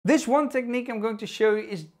This one technique I'm going to show you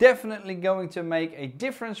is definitely going to make a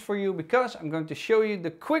difference for you, because I'm going to show you the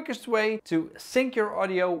quickest way to sync your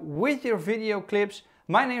audio with your video clips.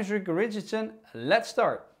 My name is Rico Richardson. Let's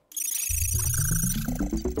start.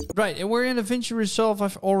 Right, and we're in Davinci Resolve.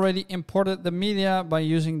 I've already imported the media by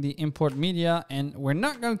using the import media, and we're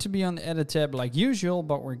not going to be on the edit tab like usual,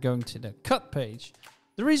 but we're going to the cut page.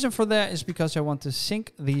 The reason for that is because I want to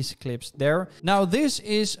sync these clips there. Now this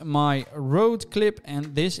is my Rode clip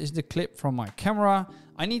and this is the clip from my camera.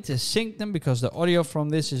 I need to sync them because the audio from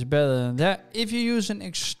this is better than that. If you use an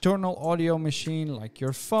external audio machine like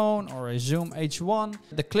your phone or a Zoom H1,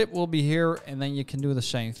 the clip will be here and then you can do the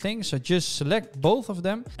same thing. So just select both of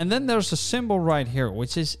them. And then there's a symbol right here,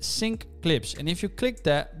 which is sync clips. And if you click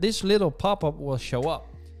that, this little pop-up will show up.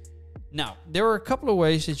 Now, there are a couple of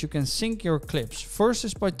ways that you can sync your clips. First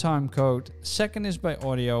is by timecode, second is by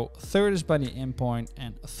audio, third is by the in point,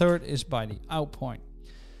 and third is by the out point.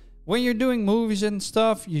 When you're doing movies and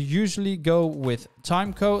stuff, you usually go with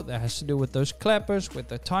timecode. That has to do with those clappers with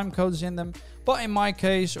the timecodes in them. But in my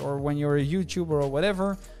case, or when you're a YouTuber or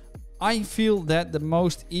whatever, I feel that the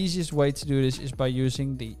most easiest way to do this is by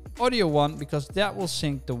using the audio one, because that will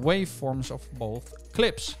sync the waveforms of both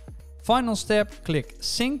clips. Final step, click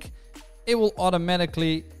sync. It will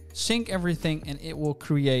automatically sync everything and it will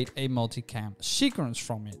create a multicam sequence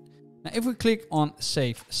from it. Now if we click on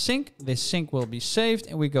save sync, this sync will be saved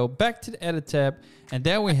and we go back to the edit tab and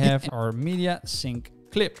there we have our media sync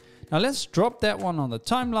clip. Now let's drop that one on the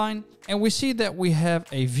timeline and we see that we have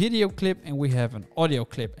a video clip and we have an audio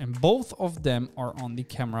clip, and both of them are on the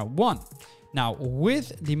camera one. Now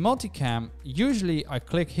with the multicam, usually I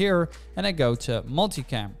click here and I go to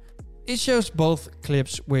multicam. It shows both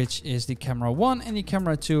clips, which is the camera 1 and the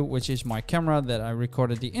camera 2, which is my camera that I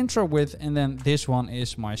recorded the intro with, and then this one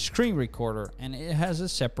is my screen recorder and it has a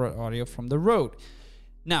separate audio from the Rode.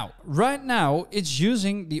 Now, right now it's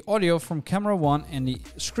using the audio from camera 1 and the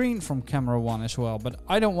screen from camera 1 as well, but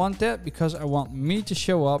I don't want that because I want me to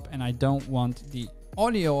show up and I don't want the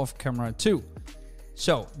audio of camera 2.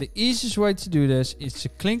 So the easiest way to do this is to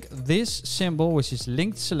click this symbol, which is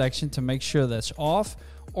linked selection, to make sure that's off.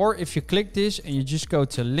 Or if you click this and you just go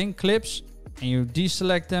to link clips and you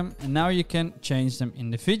deselect them, and now you can change them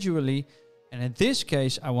individually. And in this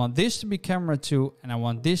case, I want this to be camera 2 and I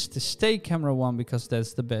want this to stay camera 1 because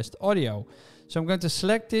that's the best audio. So I'm going to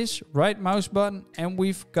select this, right mouse button, and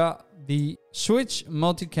we've got the switch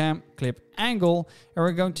multicam clip angle, and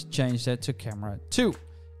we're going to change that to camera 2.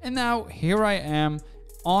 And now here I am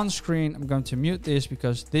on screen. I'm going to mute this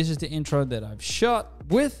because this is the intro that I've shot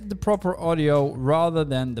with the proper audio rather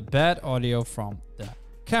than the bad audio from the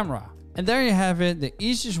camera. And there you have it, the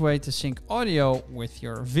easiest way to sync audio with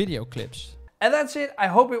your video clips. And that's it. I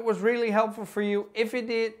hope it was really helpful for you. If it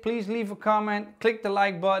did, please leave a comment, click the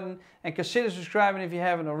like button and consider subscribing if you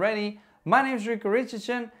haven't already. My name is Rico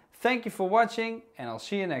Richardson. Thank you for watching and I'll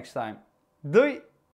see you next time. Doei!